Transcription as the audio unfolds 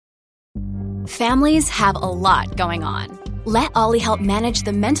Families have a lot going on. Let Ollie help manage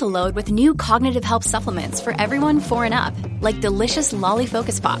the mental load with new cognitive help supplements for everyone 4 and up, like delicious Lolly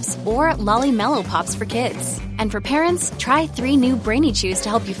Focus Pops or Lolly Mellow Pops for kids. And for parents, try 3 new Brainy Chews to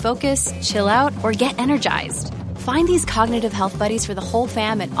help you focus, chill out, or get energized. Find these cognitive health buddies for the whole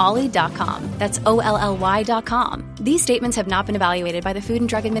fam at ollie.com. That's OLLY.com. These statements have not been evaluated by the Food and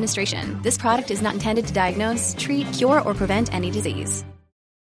Drug Administration. This product is not intended to diagnose, treat, cure, or prevent any disease.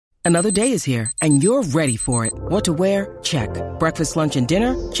 Another day is here, and you're ready for it. What to wear? Check. Breakfast, lunch, and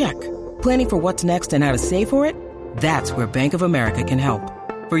dinner? Check. Planning for what's next and how to save for it? That's where Bank of America can help.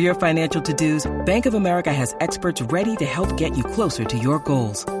 For your financial to-dos, Bank of America has experts ready to help get you closer to your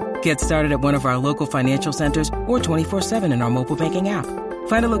goals. Get started at one of our local financial centers or 24/7 in our mobile banking app.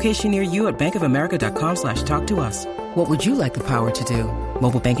 Find a location near you at bankofamerica.com/talktous. What would you like the power to do?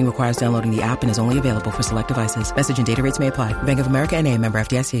 Mobile banking requires downloading the app and is only available for select devices. Message and data rates may apply. Bank of America N.A., member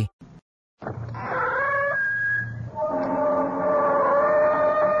FDIC.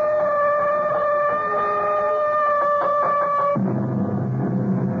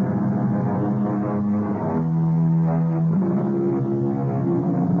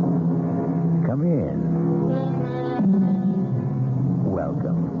 Come in.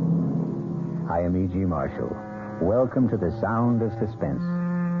 Welcome. I am E.G. Marshall. Welcome to the sound of suspense,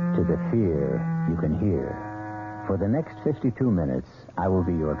 to the fear you can hear. For the next 52 minutes, I will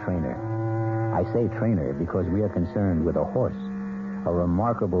be your trainer. I say trainer because we are concerned with a horse, a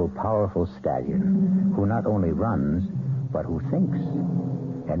remarkable, powerful stallion who not only runs, but who thinks.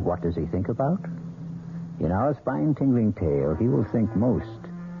 And what does he think about? In our spine-tingling tale, he will think most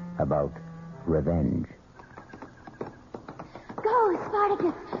about revenge. Go,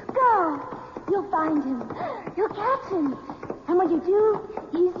 Spartacus, go! You'll find him. You'll catch him. And when you do,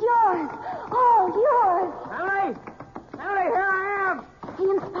 he's yours. All yours. Emily! Emily, here I am! See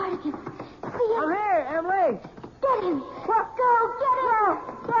him, Spartacus. See him. I'm here, Emily! Get him. Go, get him.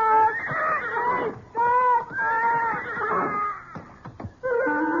 Dad!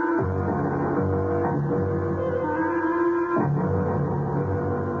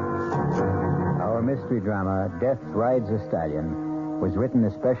 Our mystery drama, Death Rides a Stallion, was written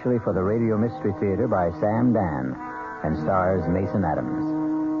especially for the Radio Mystery Theater by Sam Dan and stars Mason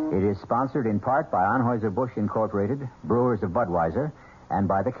Adams. It is sponsored in part by Anheuser-Busch Incorporated, brewers of Budweiser, and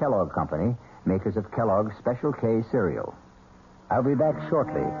by the Kellogg Company, makers of Kellogg's Special K cereal. I'll be back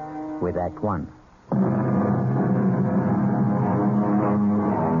shortly with Act One.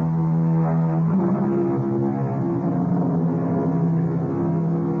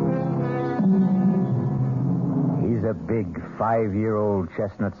 He's a big 5-year-old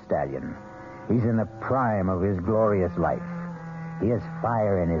chestnut stallion. He's in the prime of his glorious life. He has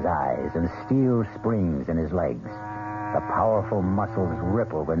fire in his eyes and steel springs in his legs. The powerful muscles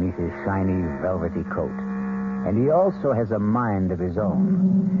ripple beneath his shiny, velvety coat. And he also has a mind of his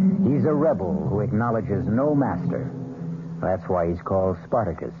own. He's a rebel who acknowledges no master. That's why he's called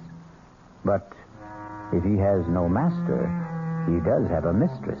Spartacus. But if he has no master, he does have a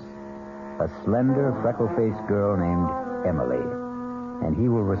mistress. A slender, freckle-faced girl named Emily. And he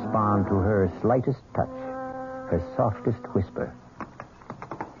will respond to her slightest touch, her softest whisper.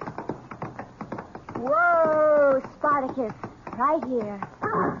 Whoa, Spartacus. Right here.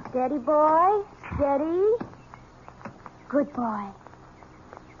 Steady, boy. Steady. Good boy.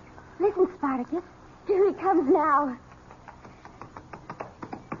 Listen, Spartacus. Here he comes now.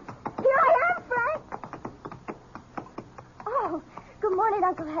 Here I am, Frank. Oh, good morning,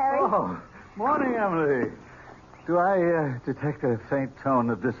 Uncle Harry. Oh, morning, Emily. Do I detect a faint tone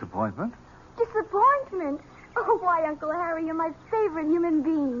of disappointment? Disappointment? Oh, why, Uncle Harry, you're my favorite human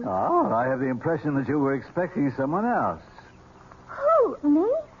being. Oh, I have the impression that you were expecting someone else. Who, me?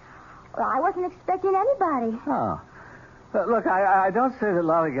 Well, I wasn't expecting anybody. Oh. Look, I don't say that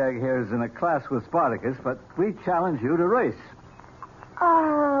Lollygag here is in a class with Spartacus, but we challenge you to race.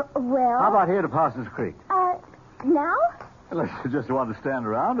 Well... How about here to Parsons Creek? Now? Unless you just want to stand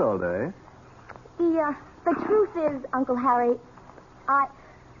around all day. The truth is, Uncle Harry, I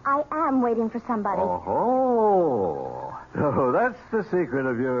am waiting for somebody. Oh, that's the secret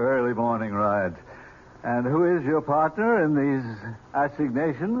of your early morning rides. And who is your partner in these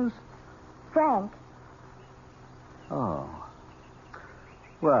assignations? Frank. Oh.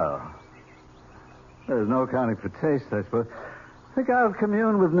 Well, there's no accounting for taste, I suppose. I think I'll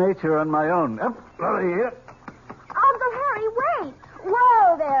commune with nature on my own. Up, Lolly, here. Uncle Harry, wait.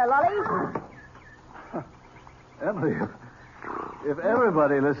 Whoa there, Lolly. Emily, if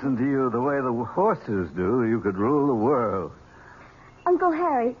everybody listened to you the way the horses do, you could rule the world. Uncle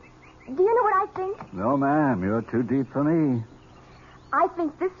Harry, do you know what I think? No, ma'am. You're too deep for me. I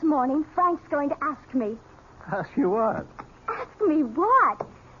think this morning Frank's going to ask me. Ask you what? Ask me what?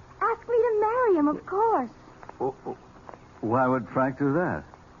 Ask me to marry him, of course. Why would Frank do that?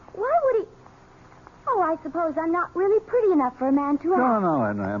 Why would he? Oh, I suppose I'm not really pretty enough for a man to ask. No,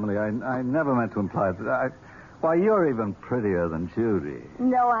 Emily. I never meant to imply that. Why, you're even prettier than Judy.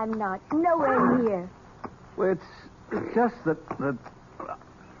 No, I'm not. Nowhere near. Well, it's just that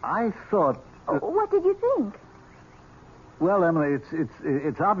I thought... What did you think? Well, Emily,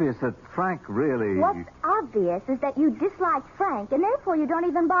 it's obvious that Frank really... What's obvious is that you dislike Frank, and therefore you don't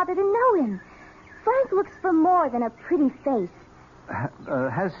even bother to know him. Frank looks for more than a pretty face.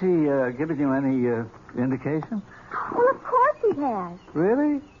 Has he given you any indication? Well, of course he has.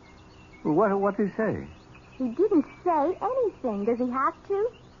 Really? Well, what did he say? He didn't say anything. Does he have to?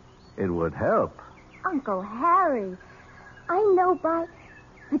 It would help. Uncle Harry, I know by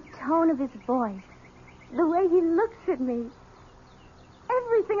the tone of his voice, the way he looks at me,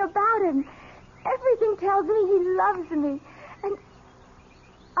 everything about him, everything tells me he loves me. And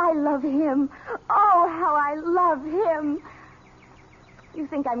I love him. Oh, how I love him. You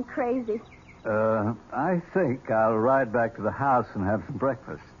think I'm crazy? I think I'll ride back to the house and have some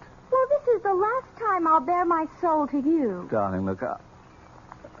breakfast. Well, this is the last time I'll bare my soul to you. Darling, look,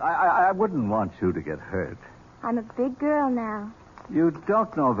 I wouldn't want you to get hurt. I'm a big girl now. You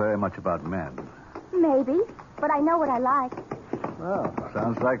don't know very much about men. Maybe, but I know what I like. Well,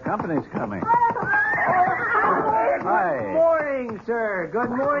 sounds like company's coming. Good Hi. morning, sir. Good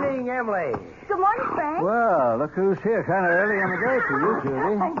morning, Emily. Good morning, Frank. Well, look who's here. Kind of early on the day for you,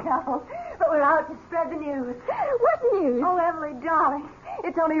 Judy. I know, but we're out to spread the news. What news? Oh, Emily, darling,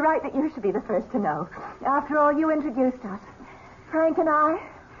 it's only right that you should be the first to know. After all, you introduced us. Frank and I,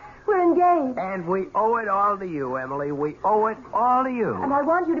 we're engaged. And we owe it all to you, Emily. We owe it all to you. And I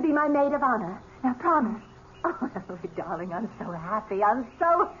want you to be my maid of honor. Now, promise. Oh, Emily, darling, I'm so happy. I'm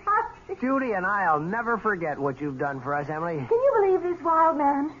so happy. Judy and I'll never forget what you've done for us, Emily. Can you believe this wild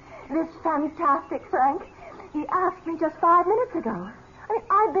man? This fantastic Frank? He asked me just 5 minutes ago. I mean,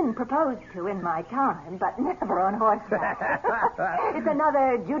 I've been proposed to in my time, but never on horseback. It's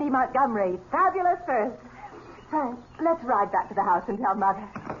another Judy Montgomery. Fabulous first. Frank, let's ride back to the house and tell Mother.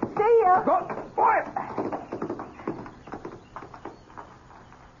 See you. Go, boy!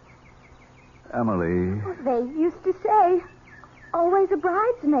 Emily. They used to say, always a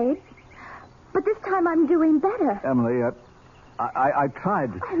bridesmaid. But this time I'm doing better. Emily, I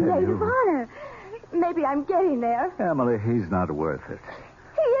tried to tell I'm maid you. of honor. Maybe I'm getting there. Emily, he's not worth it.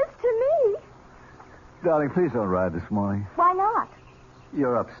 He is to me. Darling, please don't ride this morning. Why not?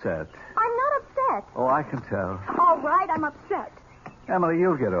 You're upset. I'm not upset. Oh, I can tell. All right, I'm upset. Emily,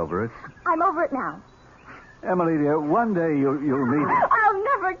 you'll get over it. I'm over it now. Emily, dear, one day you'll meet... I'll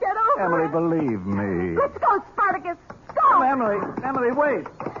never get over Emily, it. believe me. Let's go, Spartacus. Go. Oh, Emily, wait.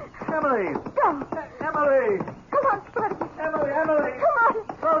 Emily. Go. Emily. Come on, Spartacus. Emily. Come on.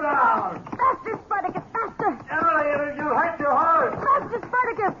 Slow down. Faster, Spartacus, faster. Emily, you hurt your horse. Faster,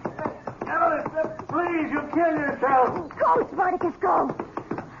 Spartacus. Emily, please, you kill yourself. Go, Spartacus, go.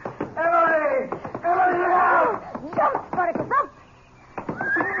 Emily, help. Jump, Spartacus, up.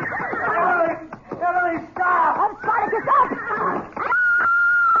 Emily, stop. Up, Spartacus, up.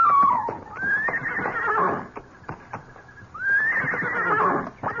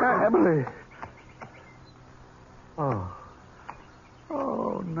 Emily. Oh,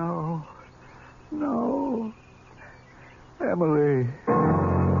 no. No. Emily.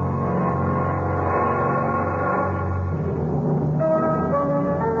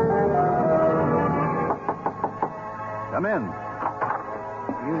 Come in.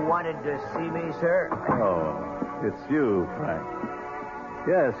 You wanted to see me, sir? Oh, it's you, Frank.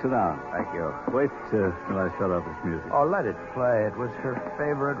 Yes, sit down. Thank you. Wait till I shut off this music. Oh, let it play. It was her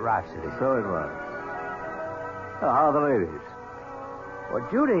favorite Rhapsody. So it was. Oh, how are the ladies? Well,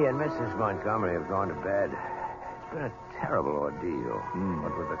 Judy and Mrs. Montgomery have gone to bed. It's been a terrible ordeal.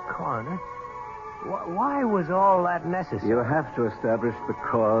 But with the coroner, why was all that necessary? You have to establish the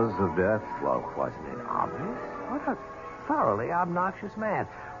cause of death. Well, wasn't it obvious? What a thoroughly obnoxious man.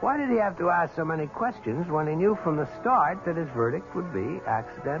 Why did he have to ask so many questions when he knew from the start that his verdict would be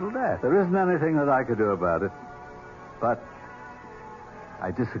accidental death? There isn't anything that I could do about it. But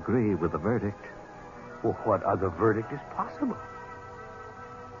I disagree with the verdict. Well, what other verdict is possible?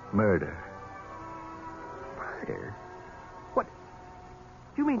 Murder. Murder? What?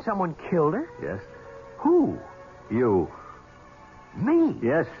 You mean someone killed her? Yes? Who? You. Me?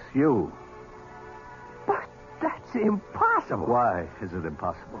 Yes, you. But that's impossible. Why is it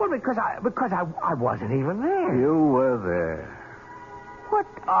impossible? Well, because I wasn't even there. You were there. What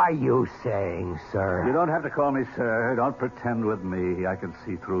are you saying, sir? You don't have to call me sir. Don't pretend with me. I can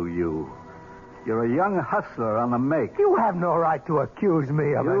see through you. You're a young hustler on the make. You have no right to accuse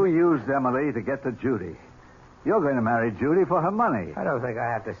me of You it. used Emily to get to Judy. You're going to marry Judy for her money. I don't think I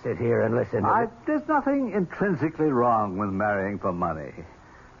have to sit here and listen to it. There's nothing intrinsically wrong with marrying for money.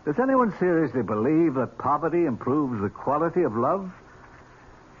 Does anyone seriously believe that poverty improves the quality of love?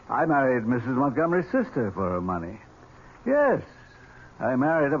 I married Mrs. Montgomery's sister for her money. Yes, I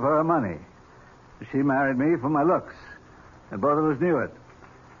married her for her money. She married me for my looks, and both of us knew it.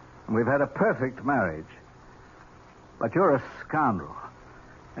 And we've had a perfect marriage. But you're a scoundrel,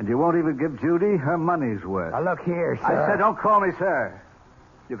 and you won't even give Judy her money's worth. Now, look here, sir. I said don't call me sir.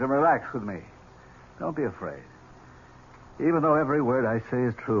 You can relax with me. Don't be afraid. Even though every word I say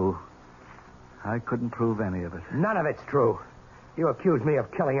is true, I couldn't prove any of it. None of it's true. You accuse me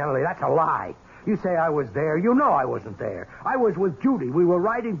of killing Emily. That's a lie. You say I was there. You know I wasn't there. I was with Judy. We were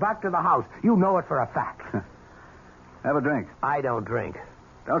riding back to the house. You know it for a fact. Have a drink. I don't drink.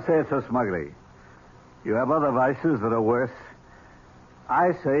 Don't say it so smugly. You have other vices that are worse.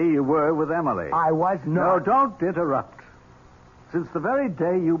 I say you were with Emily. I was No, not. don't interrupt. Since the very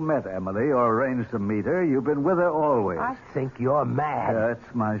day you met Emily or arranged to meet her, you've been with her always. I think you're mad.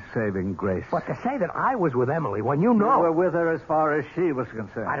 That's my saving grace. But to say that I was with Emily when you You know... were with her as far as she was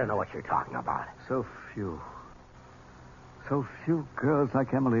concerned. I don't know what you're talking about. So few. So few girls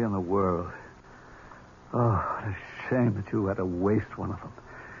like Emily in the world. Oh, what a shame that you had to waste one of them.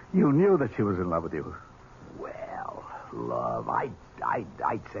 You knew that she was in love with you. Well, love,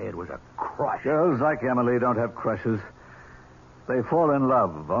 I'd say it was a crush. Girls like Emily don't have crushes. They fall in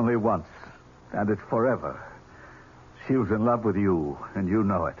love only once, and it's forever. She was in love with you, and you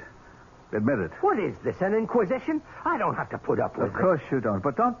know it. Admit it. What is this, an inquisition? I don't have to put up with Of course you don't,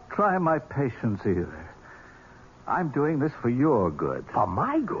 but don't try my patience either. I'm doing this for your good. For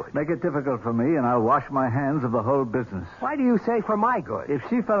my good? Make it difficult for me, and I'll wash my hands of the whole business. Why do you say for my good? If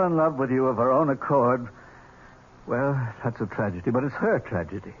she fell in love with you of her own accord, well, that's a tragedy, but it's her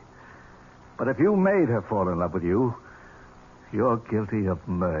tragedy. But if you made her fall in love with you, you're guilty of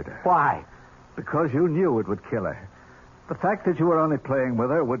murder. Why? Because you knew it would kill her. The fact that you were only playing with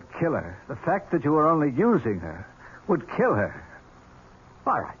her would kill her. The fact that you were only using her would kill her.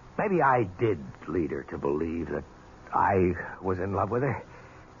 All right. Maybe I did lead her to believe that I was in love with her.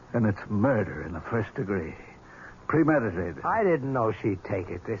 And it's murder in the first degree. Premeditated. I didn't know she'd take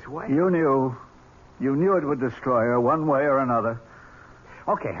it this way. You knew. You knew it would destroy her one way or another.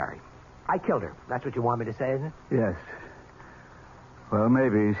 Okay, Harry. I killed her. That's what you want me to say, isn't it? Yes. Well,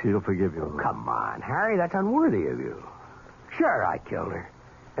 maybe she'll forgive you. Come on, Harry. That's unworthy of you. Sure, I killed her.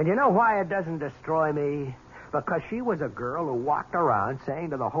 And you know why it doesn't destroy me? Because she was a girl who walked around saying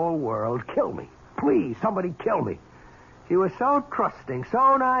to the whole world, kill me. Please, somebody kill me. She was so trusting,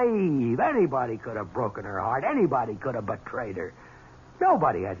 so naive. Anybody could have broken her heart. Anybody could have betrayed her.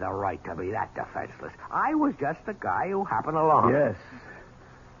 Nobody has a right to be that defenseless. I was just a guy who happened along. Yes.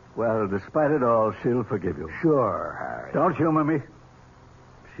 Well, despite it all, she'll forgive you. Sure, Harry. Don't humor me.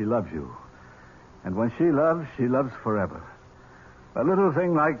 She loves you. And when she loves forever. A little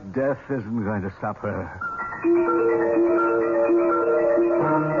thing like death isn't going to stop her.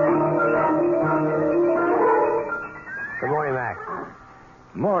 Good morning, Mac.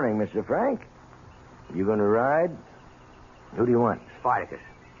 Morning, Mr. Frank. You going to ride? Who do you want? Spartacus.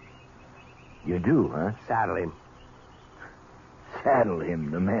 You do, huh? Saddle him. Saddle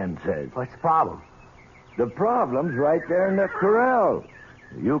him, the man says. What's the problem? The problem's right there in the corral.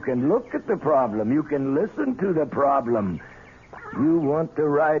 You can look at the problem. You can listen to the problem. You want to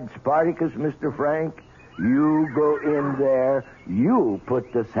ride Spartacus, Mr. Frank? You go in there. You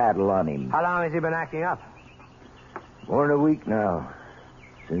put the saddle on him. How long has he been acting up? More than a week now,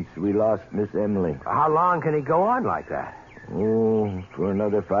 since we lost Miss Emily. How long can he go on like that? Oh, for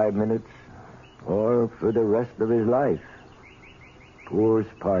another 5 minutes. Or for the rest of his life. Poor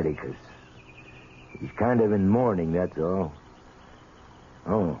Spartacus. He's kind of in mourning, that's all.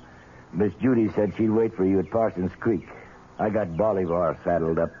 Oh, Miss Judy said she'd wait for you at Parsons Creek. I got Bolivar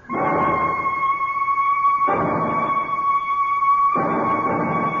saddled up.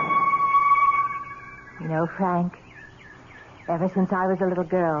 You know, Frank, ever since I was a little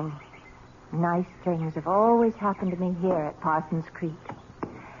girl, nice things have always happened to me here at Parsons Creek.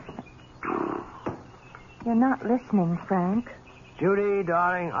 You're not listening, Frank. Judy,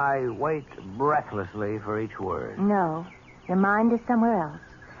 darling, I wait breathlessly for each word. No, your mind is somewhere else,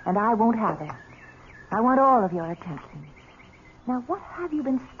 and I won't have it. I want all of your attention. Now, what have you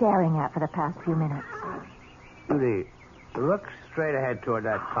been staring at for the past few minutes? Judy, look straight ahead toward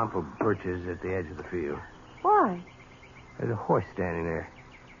that clump of birches at the edge of the field. Why? There's a horse standing there.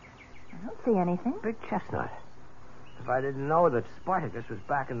 I don't see anything. Big chestnut. If I didn't know that Spartacus was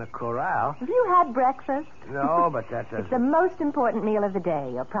back in the corral... Have you had breakfast? No, but that doesn't... It's the most important meal of the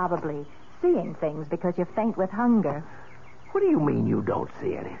day. You're probably seeing things because you faint with hunger. What do you mean you don't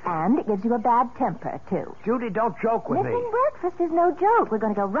see anything? And it gives you a bad temper, too. Judy, don't joke with me. Missing breakfast is no joke. We're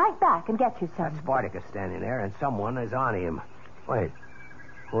going to go right back and get you some. That's Spartacus standing there, and someone is on him. Wait.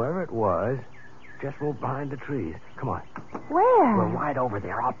 Whoever it was just moved behind the trees. Come on. Where? We're right over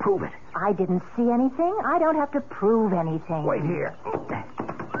there. I'll prove it. I didn't see anything. I don't have to prove anything. Wait here.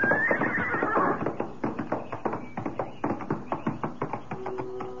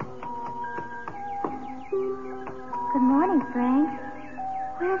 Good morning, Frank.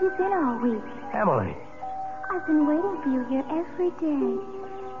 Where have you been all week? Emily. I've been waiting for you here every day.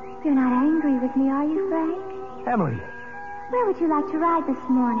 You're not angry with me, are you, Frank? Emily. Where would you like to ride this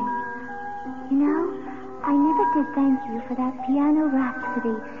morning? You know, I never did thank you for that piano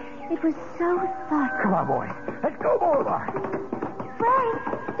rhapsody. It was so thoughtful. Come on, boy. Let's go, Boulevard. Frank,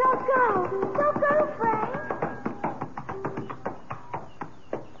 don't go. Don't go, Frank.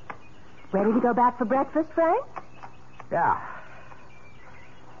 Ready to go back for breakfast, Frank? Yeah.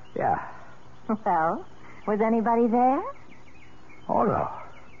 Well, was anybody there? Oh, no.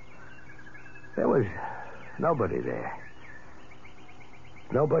 There was nobody there.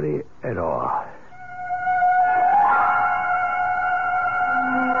 Nobody at all.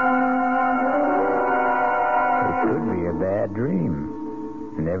 It could be a bad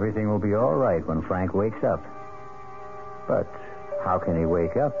dream, and everything will be all right when Frank wakes up. But how can he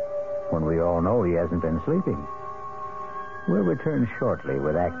wake up when we all know he hasn't been sleeping? We'll return shortly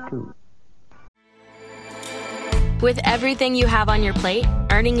with Act 2. With everything you have on your plate,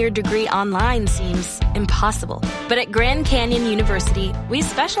 earning your degree online seems impossible. But at Grand Canyon University, we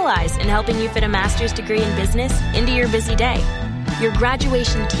specialize in helping you fit a master's degree in business into your busy day. Your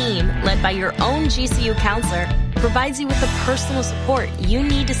graduation team, led by your own GCU counselor, provides you with the personal support you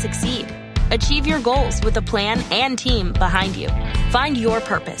need to succeed. Achieve your goals with a plan and team behind you. Find your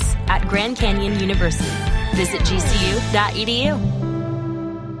purpose at Grand Canyon University. Visit gcu.edu.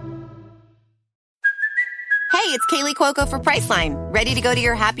 Hey, it's Kaylee Cuoco for Priceline. Ready to go to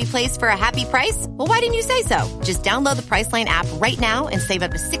your happy place for a happy price? Well, why didn't you say so? Just download the Priceline app right now and save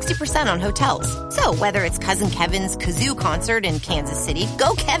up to 60% on hotels. So whether it's Cousin Kevin's Kazoo Concert in Kansas City,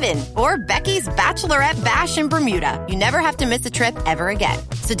 go Kevin, or Becky's Bachelorette Bash in Bermuda, you never have to miss a trip ever again.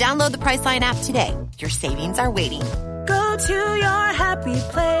 So download the Priceline app today. Your savings are waiting. Go to your happy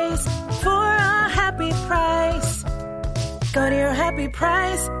place for a happy price. Go to your happy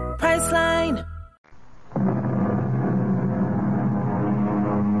price, Priceline.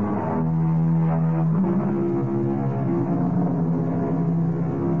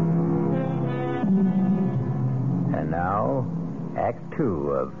 And now, Act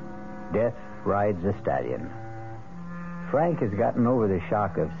 2 of Death Rides a Stallion. Frank has gotten over the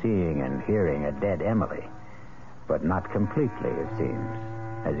shock of seeing and hearing a dead Emily, but not completely, it seems,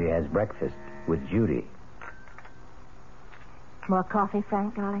 as he has breakfast with Judy. More coffee,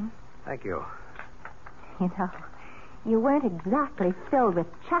 Frank, darling? Thank you. You know, you weren't exactly filled with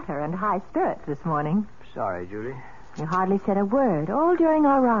chatter and high spirits this morning. Sorry, Judy. You hardly said a word, all during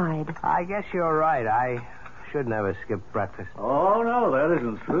our ride. I guess you're right. I should never skip breakfast. Oh, no, that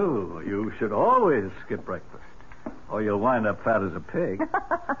isn't true. You should always skip breakfast, or you'll wind up fat as a pig.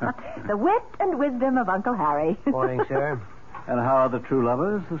 The wit and wisdom of Uncle Harry. Morning, sir. And how are the true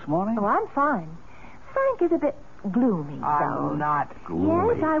lovers this morning? Oh, I'm fine. Frank is a bit gloomy, though. I'm not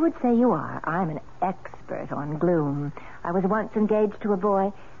gloomy. Yes, I would say you are. I'm an expert on gloom. I was once engaged to a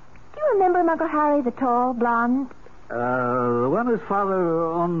boy. Do you remember him, Uncle Harry, the tall, blonde? The one whose father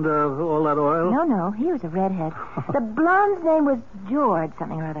owned all that oil? No, he was a redhead. The blonde's name was George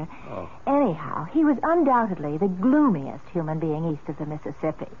something or other. Oh. Anyhow, he was undoubtedly the gloomiest human being east of the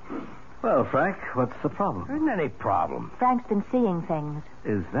Mississippi. Well, Frank, what's the problem? There isn't any problem. Frank's been seeing things.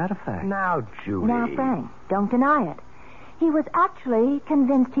 Is that a fact? Now, Judy. Now, Frank, don't deny it. He was actually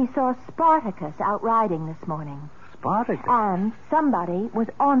convinced he saw Spartacus out riding this morning. Spartacus? And somebody was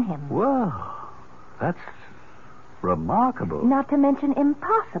on him. Whoa, that's remarkable. Not to mention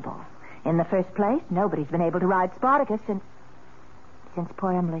impossible. In the first place, nobody's been able to ride Spartacus since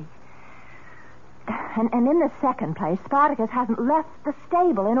poor Emily. And in the second place, Spartacus hasn't left the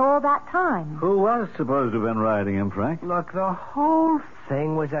stable in all that time. Who was supposed to have been riding him, Frank? Look, the whole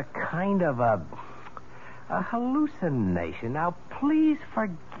thing was a kind of a hallucination. Now, please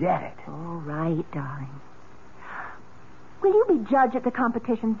forget it. All right, darling. Will you be judge at the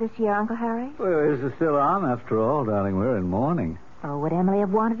competitions this year, Uncle Harry? Well, is it still on? After all, darling, we're in mourning. Oh, would Emily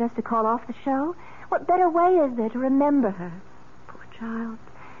have wanted us to call off the show? What better way is there to remember her? Poor child.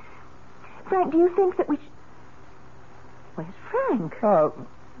 Frank, do you think that we should... Where's Frank?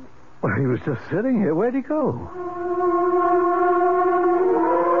 Well, he was just sitting here. Where'd he go?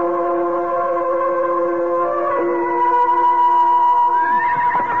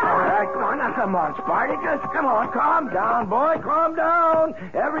 Come on, Spartacus. Come on, calm down, boy. Calm down.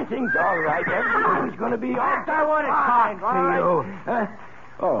 Everything's all right. Everything's going to be all right. I want to talk to you.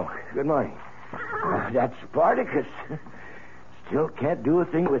 Oh, good morning. That's Spartacus. Still can't do a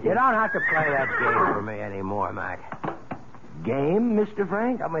thing with him. You don't have to play that game for me anymore, Mac. Game, Mr.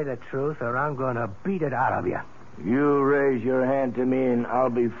 Frank? Tell me the truth, or I'm going to beat it out of you. You raise your hand to me, and I'll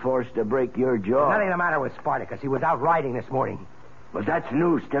be forced to break your jaw. There's nothing the matter with Spartacus. He was out riding this morning. But that's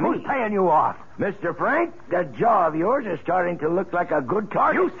news to me. Who's paying you off? Mr. Frank, that jaw of yours is starting to look like a good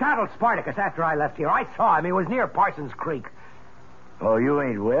target. You saddled Spartacus after I left here. I saw him. He was near Parsons Creek. Oh, you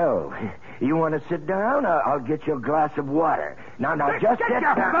ain't well. You want to sit down? I'll get you a glass of water. Now, just get sit your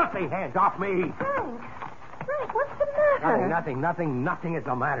down. filthy hands off me. Frank, what's the matter? Nothing is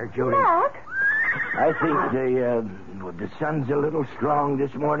the matter, Judy. Mac? I think the sun's a little strong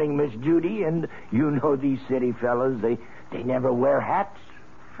this morning, Miss Judy, and you know these city fellas, they never wear hats.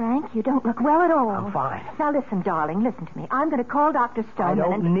 Frank, you don't look well at all. I'm fine. Now, listen, darling, listen to me. I'm going to call Dr. Stoneman. I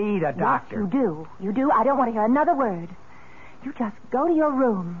don't need a doctor. Yes, you do. You do. I don't want to hear another word. You just go to your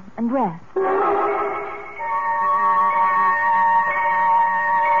room and rest.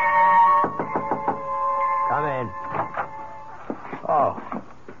 Come in. Oh,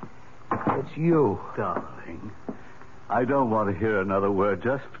 it's you. Darling, I don't want to hear another word.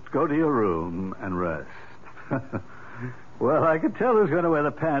 Just go to your room and rest. Well, I can tell who's going to wear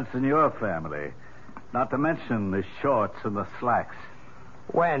the pants in your family. Not to mention the shorts and the slacks.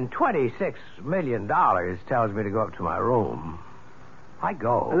 When $26 million tells me to go up to my room, I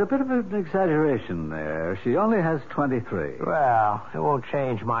go. There's a bit of an exaggeration there. She only has 23. Well, it won't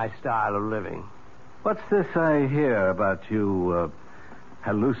change my style of living. What's this I hear about you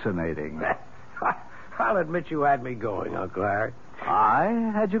hallucinating? I'll admit you had me going, Uncle Harry.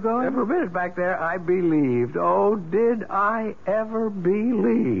 I had you going? For a minute back there, I believed. Oh, did I ever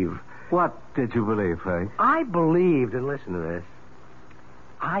believe? What did you believe, Frank? I believed, and listen to this,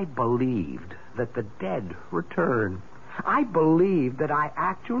 I believed that the dead return. I believed that I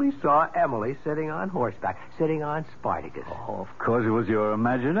actually saw Emily sitting on horseback, sitting on Spartacus. Oh, of course it was your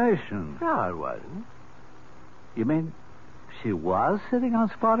imagination. No, it wasn't. You mean she was sitting on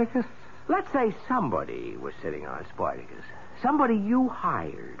Spartacus? Let's say somebody was sitting on Spartacus. Somebody you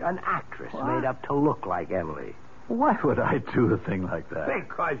hired, an actress made up to look like Emily. Why would I do a thing like that?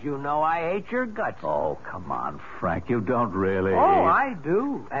 Because you know I hate your guts. Oh, come on, Frank. You don't really. Oh, I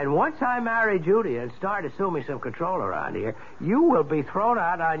do. And once I marry Judy and start assuming some control around here, you will be thrown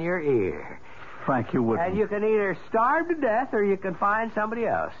out on your ear. Frank, you wouldn't. And you can either starve to death or you can find somebody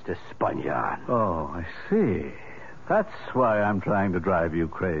else to sponge on. Oh, I see. That's why I'm trying to drive you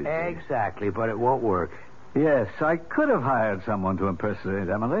crazy. Exactly, but it won't work. Yes, I could have hired someone to impersonate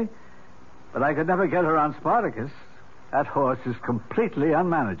Emily, but I could never get her on Spartacus. That horse is completely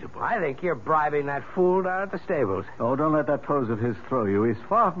unmanageable. I think you're bribing that fool down at the stables. Oh, don't let that pose of his throw you. He's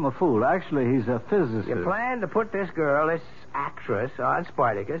far from a fool. Actually, he's a physicist. You plan to put this girl, this actress, on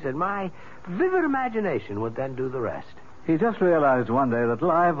Spartacus, and my vivid imagination would then do the rest. He just realized one day that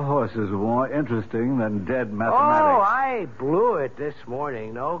live horses were more interesting than dead mathematics. Oh, I blew it this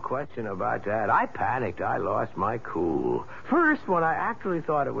morning. No question about that. I panicked. I lost my cool. First, when I actually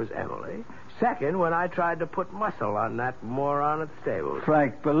thought it was Emily. Second, when I tried to put muscle on that moron at the stables.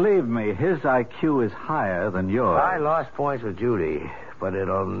 Frank, believe me, his IQ is higher than yours. I lost points with Judy, but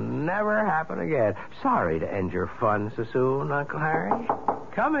it'll never happen again. Sorry to end your fun so soon, Uncle Harry.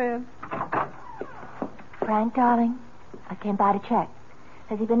 Come in. Frank, darling, I came by to check.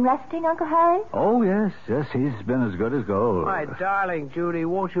 Has he been resting, Uncle Harry? Oh, yes. He's been as good as gold. My darling Judy,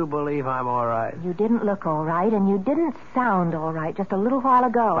 won't you believe I'm all right? You didn't look all right, and you didn't sound all right just a little while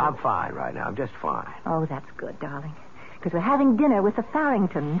ago. I'm fine right now. I'm just fine. Oh, that's good, darling. Because we're having dinner with the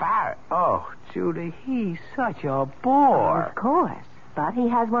Farringtons. Oh, Judy, he's such a bore. Oh, of course. But he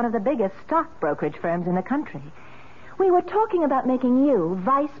has one of the biggest stock brokerage firms in the country. We were talking about making you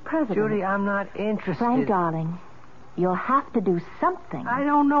vice president. Judy, I'm not interested. Frank, darling, you'll have to do something. I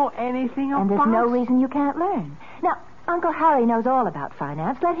don't know anything about... And there's no reason you can't learn. Now, Uncle Harry knows all about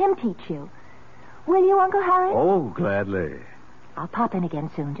finance. Let him teach you. Will you, Uncle Harry? Oh, gladly. I'll pop in again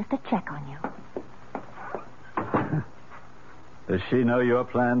soon just to check on you. Does she know your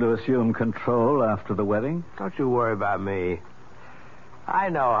plan to assume control after the wedding? Don't you worry about me. I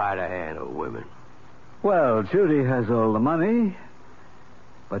know how to handle women. Well, Judy has all the money.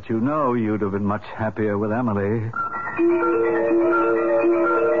 But you know you'd have been much happier with Emily.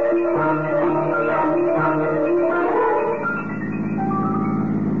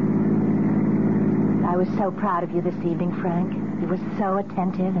 I was so proud of you this evening, Frank. You were so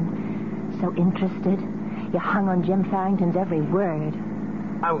attentive and so interested. You hung on Jim Farrington's every word.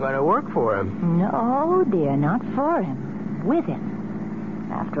 I'm going to work for him. No, dear, not for him. With him.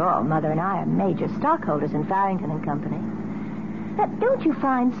 After all, Mother and I are major stockholders in Farrington and Company. Now, don't you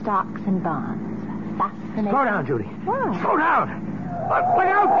find stocks and bonds fascinating? Slow down, Judy. Why? Slow down. Look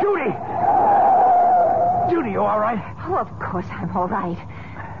out, Judy. Judy, you all right? Oh, of course I'm all right.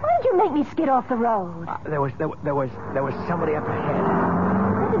 Why did you make me skid off the road? There was somebody up ahead.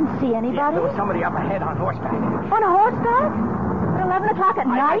 I didn't see anybody. Yeah, there was somebody up ahead on horseback. On horseback? At 11 o'clock at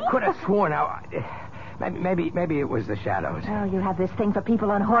night? I could have sworn. Now, maybe it was the shadows. Oh, you have this thing for people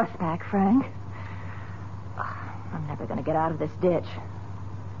on horseback, Frank. Oh, I'm never going to get out of this ditch.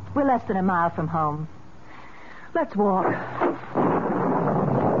 We're less than a mile from home. Let's walk.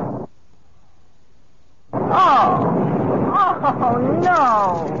 Oh,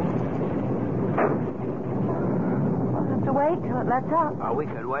 no. We'll have to wait till it lets up. Oh, we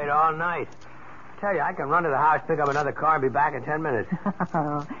could wait all night. Tell you, I can run to the house, pick up another car, and be back in 10 minutes.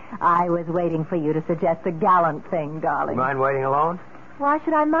 Oh, I was waiting for you to suggest a gallant thing, darling. You mind waiting alone? Why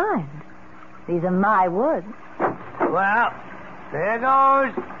should I mind? These are my woods. Well, there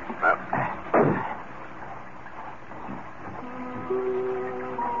goes.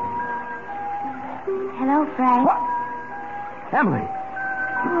 Hello, Frank. What? Emily.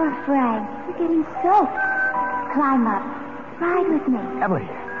 Poor Frank. You're getting soaked. Climb up. Ride with me. Emily,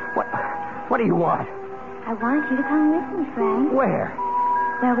 what do you want? I want you to come with me, Frank. Where?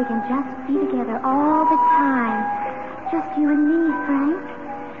 Where we can just be together all the time. Just you and me, Frank.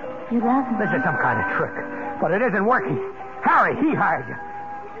 You love me. This is some kind of trick, but it isn't working. Harry, he hired you.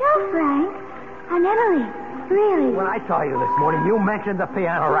 No, Frank. I'm Emily. Really. When I saw you this morning, you mentioned the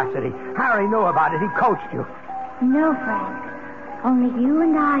piano rhapsody. Harry knew about it. He coached you. No, Frank. Only you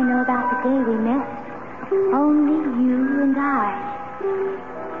and I know about the day we met. Only you and I.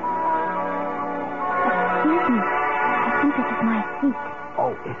 Excuse me. I think this is my seat.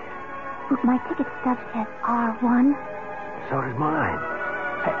 Oh, it is. Look, my ticket stub says R1. So does mine.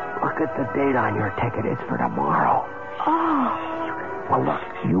 Hey, look at the date on your ticket. It's for tomorrow. Oh. Well, look,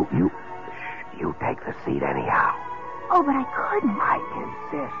 you take the seat anyhow. Oh, but I couldn't. I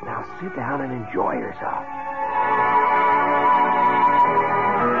insist. Now sit down and enjoy yourself.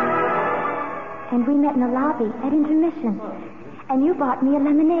 And we met in the lobby at intermission. And you bought me a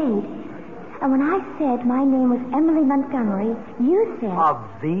lemonade. And when I said my name was Emily Montgomery, you said... Of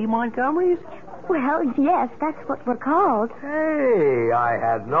the Montgomerys? Well, yes, that's what we're called. Hey, I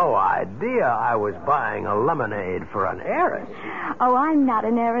had no idea I was buying a lemonade for an heiress. Oh, I'm not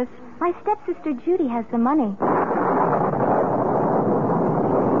an heiress. My stepsister Judy has the money.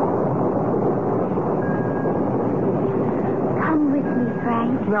 Come with me,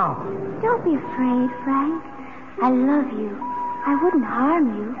 Frank. No. Don't be afraid, Frank. I love you. I wouldn't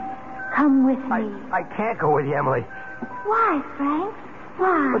harm you. Come with me. I can't go with you, Emily. Why, Frank?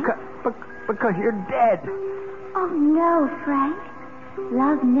 Why? Because you're dead. Oh, no, Frank.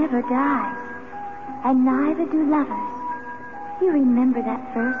 Love never dies. And neither do lovers. You remember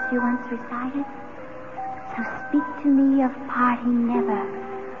that verse you once recited? So speak to me of parting never.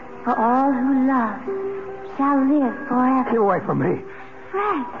 For all who love shall live forever. Keep away from me.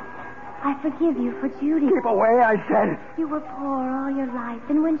 Frank, I forgive you for Judy. Keep away, I said. You were poor all your life,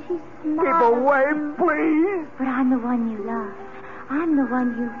 and when she smiled... Keep away, please. But I'm the one you love. I'm the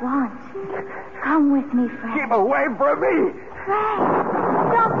one you want. Come with me, Frank. Keep away from me. Frank!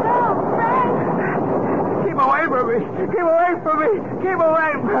 Don't go, Frank! Keep away from me. Keep away from me. Keep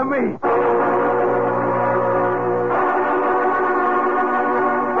away from me.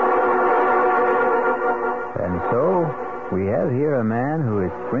 And so, we have here a man who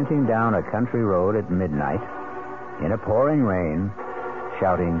is sprinting down a country road at midnight in a pouring rain,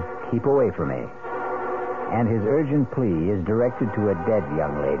 shouting, "Keep away from me." And his urgent plea is directed to a dead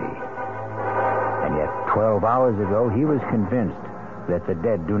young lady. And yet, 12 hours ago, he was convinced that the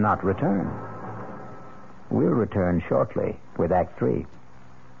dead do not return. We'll return shortly with Act 3.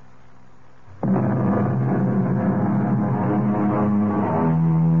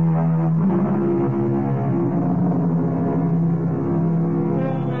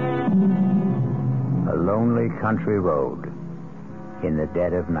 A lonely country road in the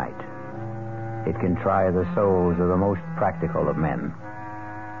dead of night. It can try the souls of the most practical of men.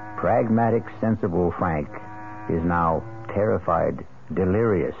 Pragmatic, sensible Frank is now terrified,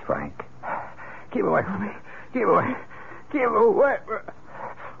 delirious Frank. Keep away from me. Keep away. Keep away.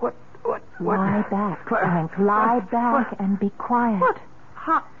 What? Lie back, Frank. Lie back and be quiet. What?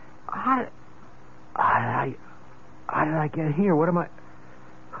 How did I get here? What am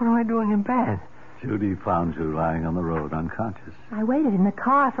I doing in bed? Judy found you lying on the road, unconscious. I waited in the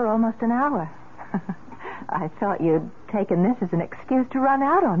car for almost an hour. I thought you'd taken this as an excuse to run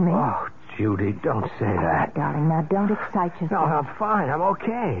out on me. Oh, Judy, don't say that. Darling, now don't excite yourself. No, I'm fine. I'm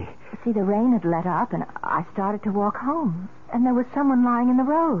okay. See, the rain had let up, and I started to walk home. And there was someone lying in the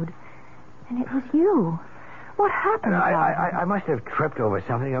road. And it was you. What happened, I must have tripped over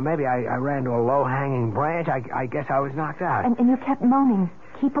something, or maybe I ran to a low-hanging branch. I guess I was knocked out. And you kept moaning,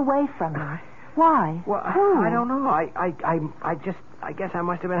 keep away from me. Why? Well, Who? I don't know. I guess I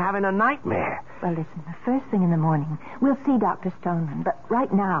must have been having a nightmare. Well, listen, the first thing in the morning, we'll see Dr. Stoneman. But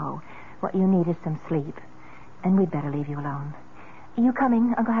right now, what you need is some sleep. And we'd better leave you alone. Are you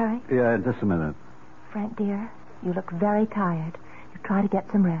coming, Uncle Harry? Yeah, just a minute. Frank, dear, you look very tired. You try to get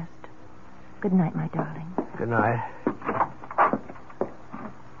some rest. Good night, my darling. Good night.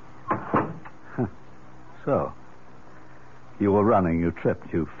 So, you were running, you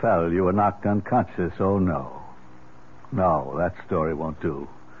tripped, you fell, you were knocked unconscious. Oh, no. No, that story won't do.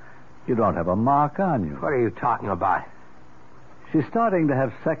 You don't have a mark on you. What are you talking about? She's starting to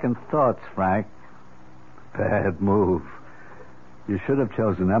have second thoughts, Frank. Bad move. You should have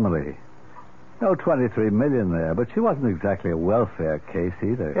chosen Emily. No $23 million there, but she wasn't exactly a welfare case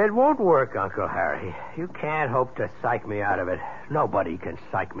either. It won't work, Uncle Harry. You can't hope to psych me out of it. Nobody can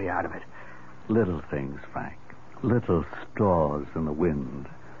psych me out of it. Little things, Frank. Little straws in the wind.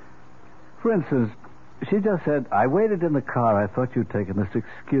 For instance, she just said, I waited in the car. I thought you'd taken this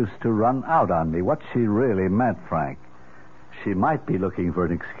excuse to run out on me. What she really meant, Frank, she might be looking for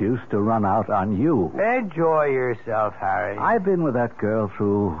an excuse to run out on you. Enjoy yourself, Harry. I've been with that girl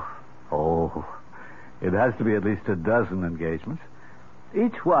through, it has to be at least a dozen engagements.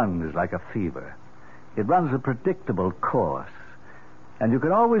 Each one is like a fever. It runs a predictable course. And you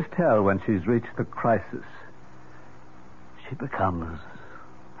can always tell when she's reached the crisis. She becomes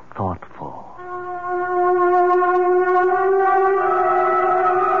thoughtful.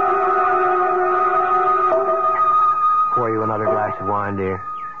 Pour you another glass of wine, dear.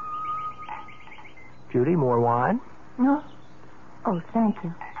 Judy, more wine? No. Oh, thank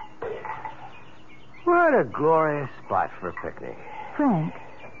you. What a glorious spot for a picnic. Frank,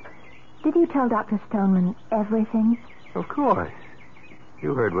 did you tell Dr. Stoneman everything? Of course.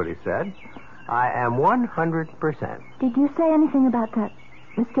 You heard what he said. I am 100%. Did you say anything about that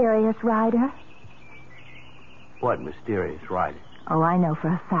mysterious rider? What mysterious rider? Oh, I know for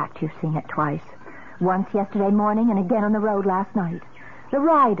a fact you've seen it twice. Once yesterday morning and again on the road last night. The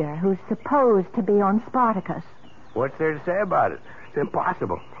rider who's supposed to be on Spartacus. What's there to say about it? It's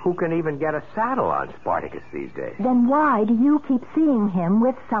impossible. Who can even get a saddle on Spartacus these days? Then why do you keep seeing him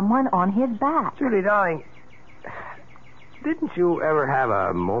with someone on his back? Judy, darling, didn't you ever have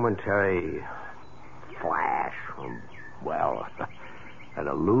a momentary flash from, an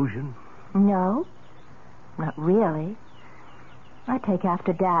illusion? No, not really. I take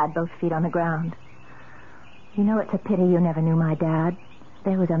after Dad, both feet on the ground. You know, it's a pity you never knew my dad.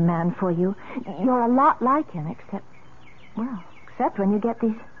 There was a man for you. You're a lot like him, except when you get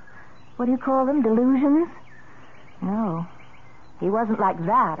these, what do you call them, delusions? No, he wasn't like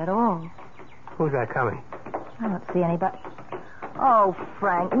that at all. Who's that coming? I don't see anybody. Oh,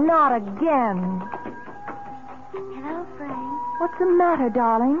 Frank, not again. Hello, Frank. What's the matter,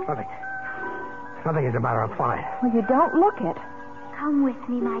 darling? Nothing is the matter. I'm fine. Well, you don't look it. Come with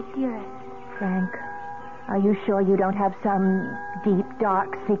me, my dearest. Frank, are you sure you don't have some deep,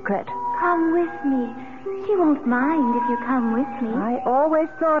 dark secret? Come with me. She won't mind if you come with me. I always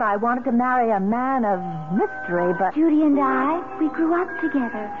thought I wanted to marry a man of mystery, but... Judy and I, we grew up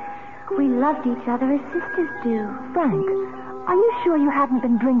together. We loved each other as sisters do. Frank, are you sure you haven't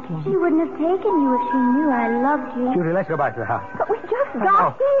been drinking? She wouldn't have taken you if she knew I loved you. Judy, let's go back to the house. But we just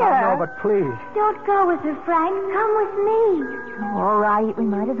got here. No, but please. Don't go with her, Frank. Come with me. All right, we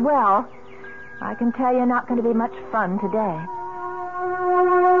might as well. I can tell you're not going to be much fun today.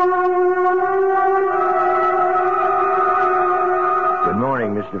 Good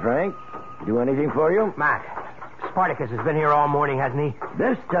morning, Mr. Frank. Do anything for you? Mac, Spartacus has been here all morning, hasn't he?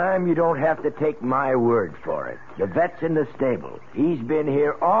 This time you don't have to take my word for it. The vet's in the stable. He's been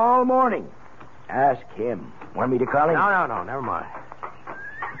here all morning. Ask him. Want me to call him? No, never mind.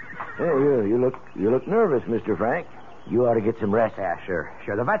 Hey, you look nervous, Mr. Frank. You ought to get some rest. Yeah, sure.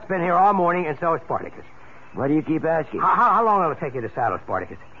 The vet's been here all morning, and so is Spartacus. Why do you keep asking? How long will it take you to saddle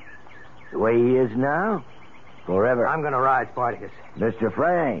Spartacus? The way he is now? Forever. I'm going to ride Spartacus. Mr.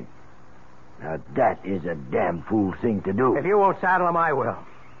 Frank, now that is a damn fool thing to do. If you won't saddle him, I will.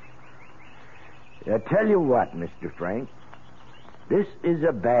 Tell you what, Mr. Frank. This is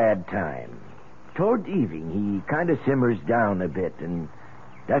a bad time. Toward evening, he kind of simmers down a bit, and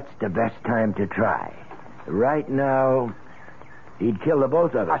that's the best time to try. Right now, he'd kill the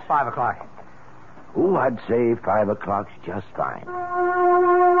both of us. That's 5 o'clock. Oh, I'd say 5 o'clock's just fine.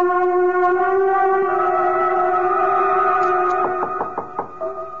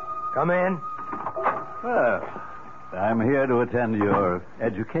 Come in. Well, I'm here to attend your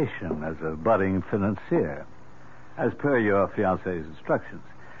education as a budding financier, as per your fiancé's instructions.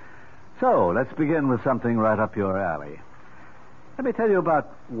 So, let's begin with something right up your alley. Let me tell you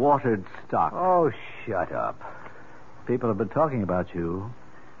about watered stock. Oh, shut up. People have been talking about you.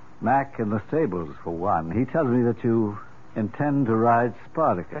 Mac in the stables, for one. He tells me that you intend to ride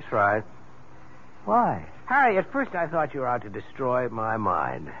Spartacus. That's right. Why? Harry, at first I thought you were out to destroy my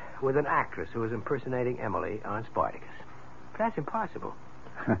mind with an actress who was impersonating Emily on Spartacus. But that's impossible.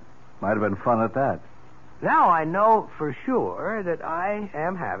 Might have been fun at that. Now I know for sure that I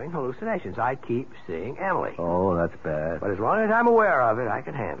am having hallucinations. I keep seeing Emily. Oh, that's bad. But as long as I'm aware of it, I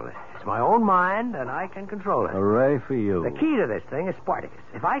can handle it. It's my own mind, and I can control it. Hooray for you. The key to this thing is Spartacus.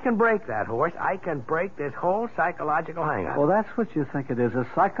 If I can break that horse, I can break this whole psychological hang-up. Well, that's what you think it is, a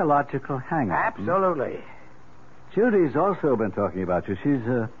psychological hang-up. Absolutely. Judy's also been talking about you. She's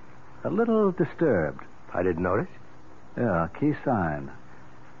a little disturbed. I didn't notice. Yeah, key sign.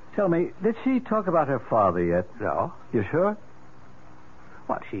 Tell me, did she talk about her father yet? No. You sure?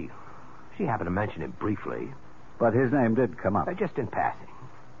 Well, she happened to mention it briefly. But his name did come up. Just in passing.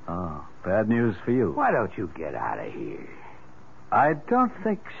 Oh, bad news for you. Why don't you get out of here? I don't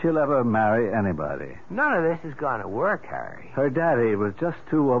think she'll ever marry anybody. None of this is going to work, Harry. Her daddy was just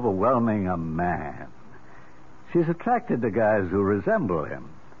too overwhelming a man. She's attracted to guys who resemble him.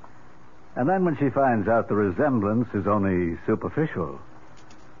 And then when she finds out the resemblance is only superficial,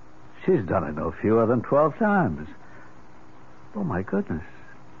 she's done it no fewer than 12 times. Oh, my goodness.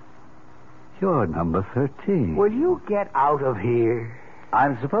 You're number 13. Will you get out of here?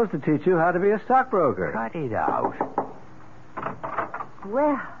 I'm supposed to teach you how to be a stockbroker. Cut it out.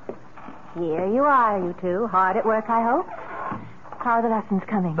 Well, here you are, you two. Hard at work, I hope. How are the lessons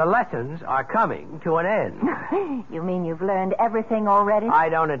coming? The lessons are coming to an end. You mean you've learned everything already? I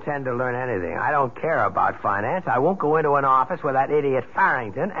don't intend to learn anything. I don't care about finance. I won't go into an office with that idiot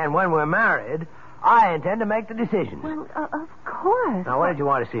Farrington. And when we're married, I intend to make the decisions. Well, of course. Now, what did you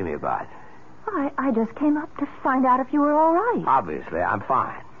want to see me about? I just came up to find out if you were all right. Obviously, I'm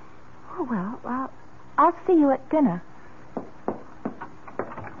fine. Oh, well, I'll see you at dinner.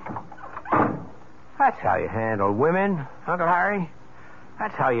 That's how you handle women, Uncle Harry.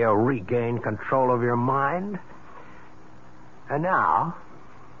 That's how you regain control of your mind. And now,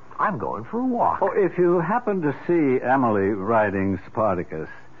 I'm going for a walk. Oh, if you happen to see Emily riding Spartacus,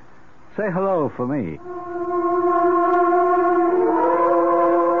 say hello for me.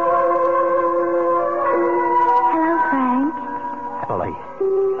 Hello, Frank. Emily,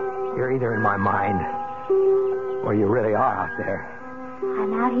 you're either in my mind or you really are out there.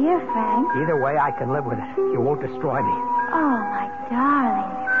 I'm out here, Frank. Either way, I can live with it. You won't destroy me. Oh, my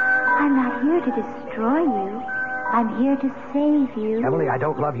darling. I'm not here to destroy you. I'm here to save you. Emily, I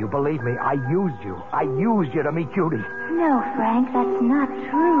don't love you. Believe me, I used you. I used you to meet Judy. No, Frank, that's not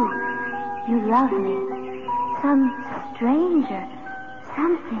true. You love me. Some stranger.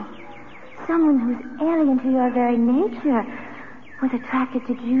 Something. Someone who's alien to your very nature was attracted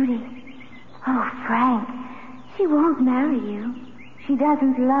to Judy. Oh, Frank, she won't marry you. She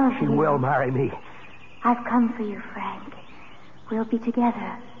doesn't love you. She will marry me. I've come for you, Frank. We'll be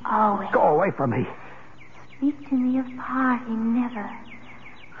together, always. Go away from me. Speak to me of parting never.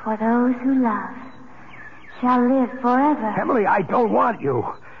 For those who love shall live forever. Emily, I don't want you.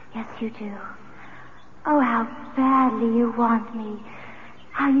 Yes, you do. Oh, how badly you want me.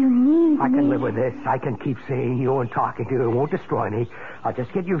 How you need me. I can live with this. I can keep seeing you and talking to you. It won't destroy me. I'll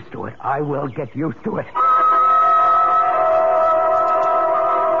just get used to it. I will get used to it.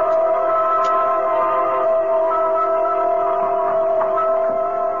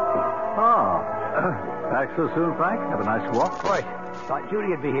 Back so soon, Frank? Have a nice walk? Of course. Thought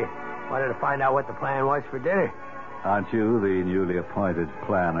Judy'd be here. Wanted to find out what the plan was for dinner. Aren't you the newly appointed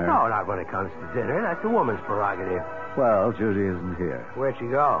planner? No, not when it comes to dinner. That's a woman's prerogative. Well, Judy isn't here. Where'd she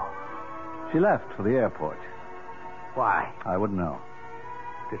go? She left for the airport. Why? I wouldn't know.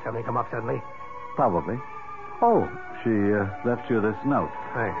 Did something come up suddenly? Probably. Oh, she left you this note.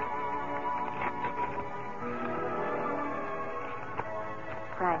 Thanks.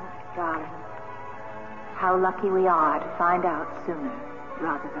 Frank, darling, how lucky we are to find out sooner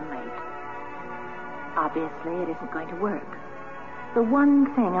rather than late. Obviously, it isn't going to work. The one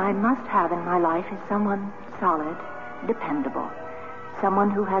thing I must have in my life is someone solid, dependable.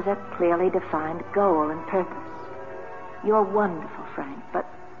 Someone who has a clearly defined goal and purpose. You're wonderful, Frank, but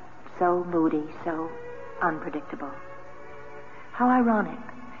so moody, so unpredictable. How ironic.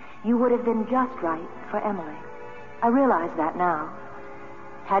 You would have been just right for Emily. I realize that now.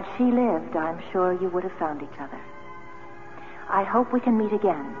 Had she lived, I'm sure you would have found each other. I hope we can meet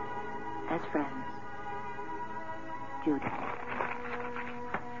again as friends. Judy.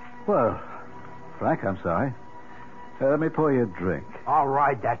 Well, Frank, I'm sorry. Let me pour you a drink. I'll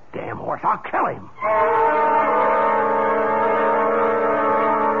ride that damn horse. I'll kill him.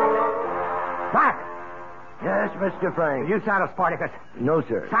 Frank! Yes, Mr. Frank. You saddle Spartacus. No,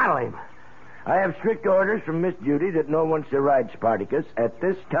 sir. Saddle him. I have strict orders from Miss Judy that no one's to ride Spartacus at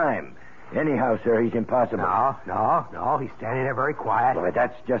this time. Anyhow, sir, he's impossible. No. He's standing there very quiet. But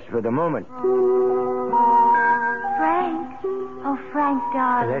that's just for the moment. Frank. Oh, Frank,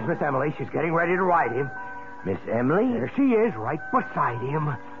 darling. There's Miss Emily. She's getting ready to ride him. Miss Emily? There she is, right beside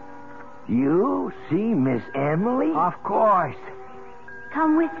him. You see Miss Emily? Of course.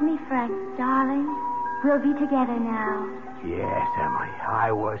 Come with me, Frank, darling. We'll be together now. Yes, Emily.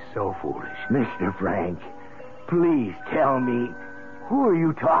 I was so foolish. Mr. Frank, please tell me, who are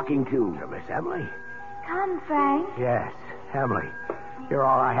you talking to? Miss Emily? Come, Frank. Yes, Emily. You're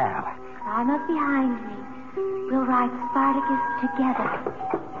all I have. Climb up behind me. We'll ride Spartacus together.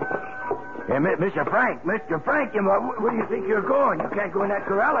 Hey, Mr. Frank, where do you think you're going? You can't go in that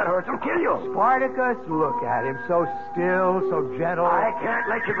corral. That horse will kill you. Spartacus, look at him. So still, so gentle. I can't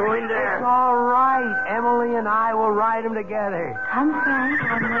let you go in there. It's all right. Emily and I will ride him together. Come, Frank.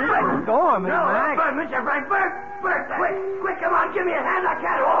 I'm waiting. Go on, Miss Mac. Mr. Frank, Bert, quick, come on, give me a hand. I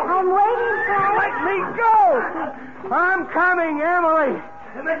can't hold you. I'm waiting, Frank. Let me go. I'm coming, Emily.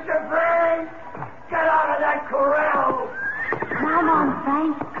 Mr. Frank, get out of that corral. Climb on,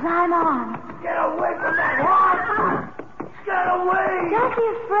 Frank. Climb on. Get away from that horse. Get away. Don't be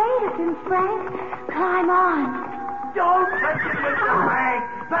afraid of him, Frank. Climb on. Don't touch it, Mr. Frank.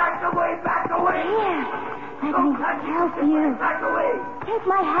 Back away. Here. Let me help you. Back away. Take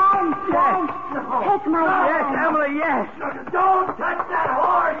my hand, Frank. Take my hand. Yes, Emily, yes. Don't touch that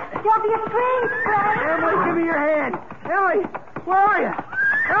horse. Don't be afraid, Frank. Emily, give me your hand. Emily, where are you?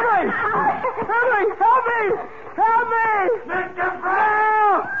 Emily, help me. Help me. Mr.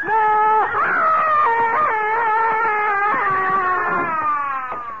 Frank. No.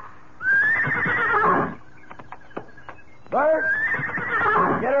 Bert,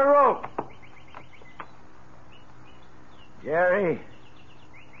 get a rope. Jerry,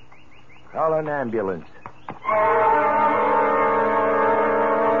 call an ambulance.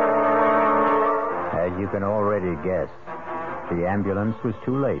 As you can already guess, the ambulance was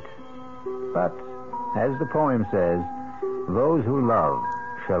too late. But, as the poem says, those who love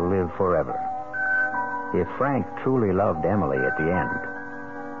shall live forever. If Frank truly loved Emily at the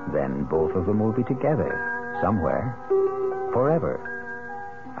end, then both of them will be together somewhere, forever.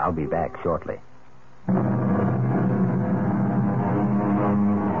 I'll be back shortly.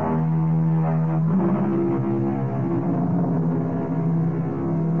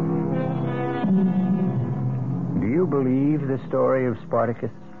 Do you believe the story of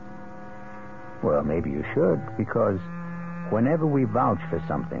Spartacus? Well, maybe you should, because whenever we vouch for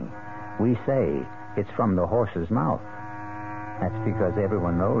something, we say it's from the horse's mouth. That's because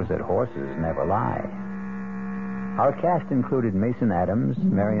everyone knows that horses never lie. Our cast included Mason Adams,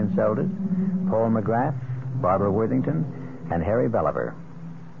 Marion Seldes, Paul McGrath, Barbara Worthington, and Harry Belliver.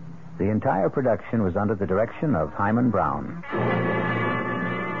 The entire production was under the direction of Hyman Brown.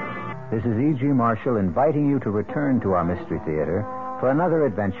 This is E.G. Marshall inviting you to return to our Mystery Theater for another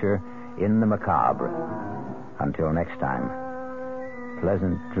adventure in the macabre. Until next time,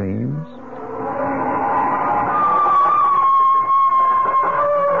 pleasant dreams.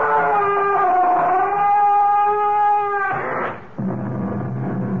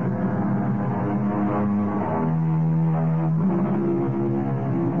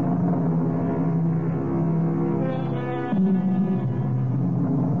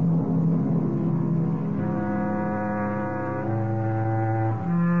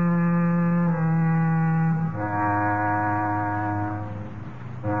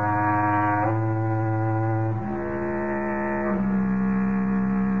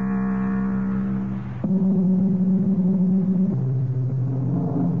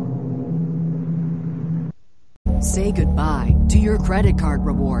 Say goodbye to your credit card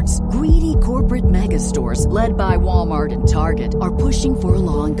rewards. Greedy corporate mega stores, led by Walmart and Target, are pushing for a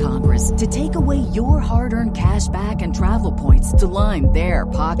law in Congress to take away your hard-earned cash back and travel points to line their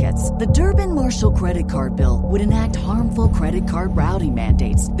pockets. The Durbin-Marshall credit card bill would enact harmful credit card routing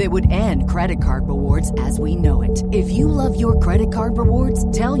mandates that would end credit card rewards as we know it. If you love your credit card rewards,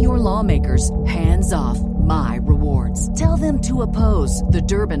 tell your lawmakers, hands off my rewards. Tell them to oppose the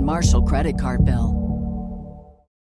Durbin-Marshall credit card bill.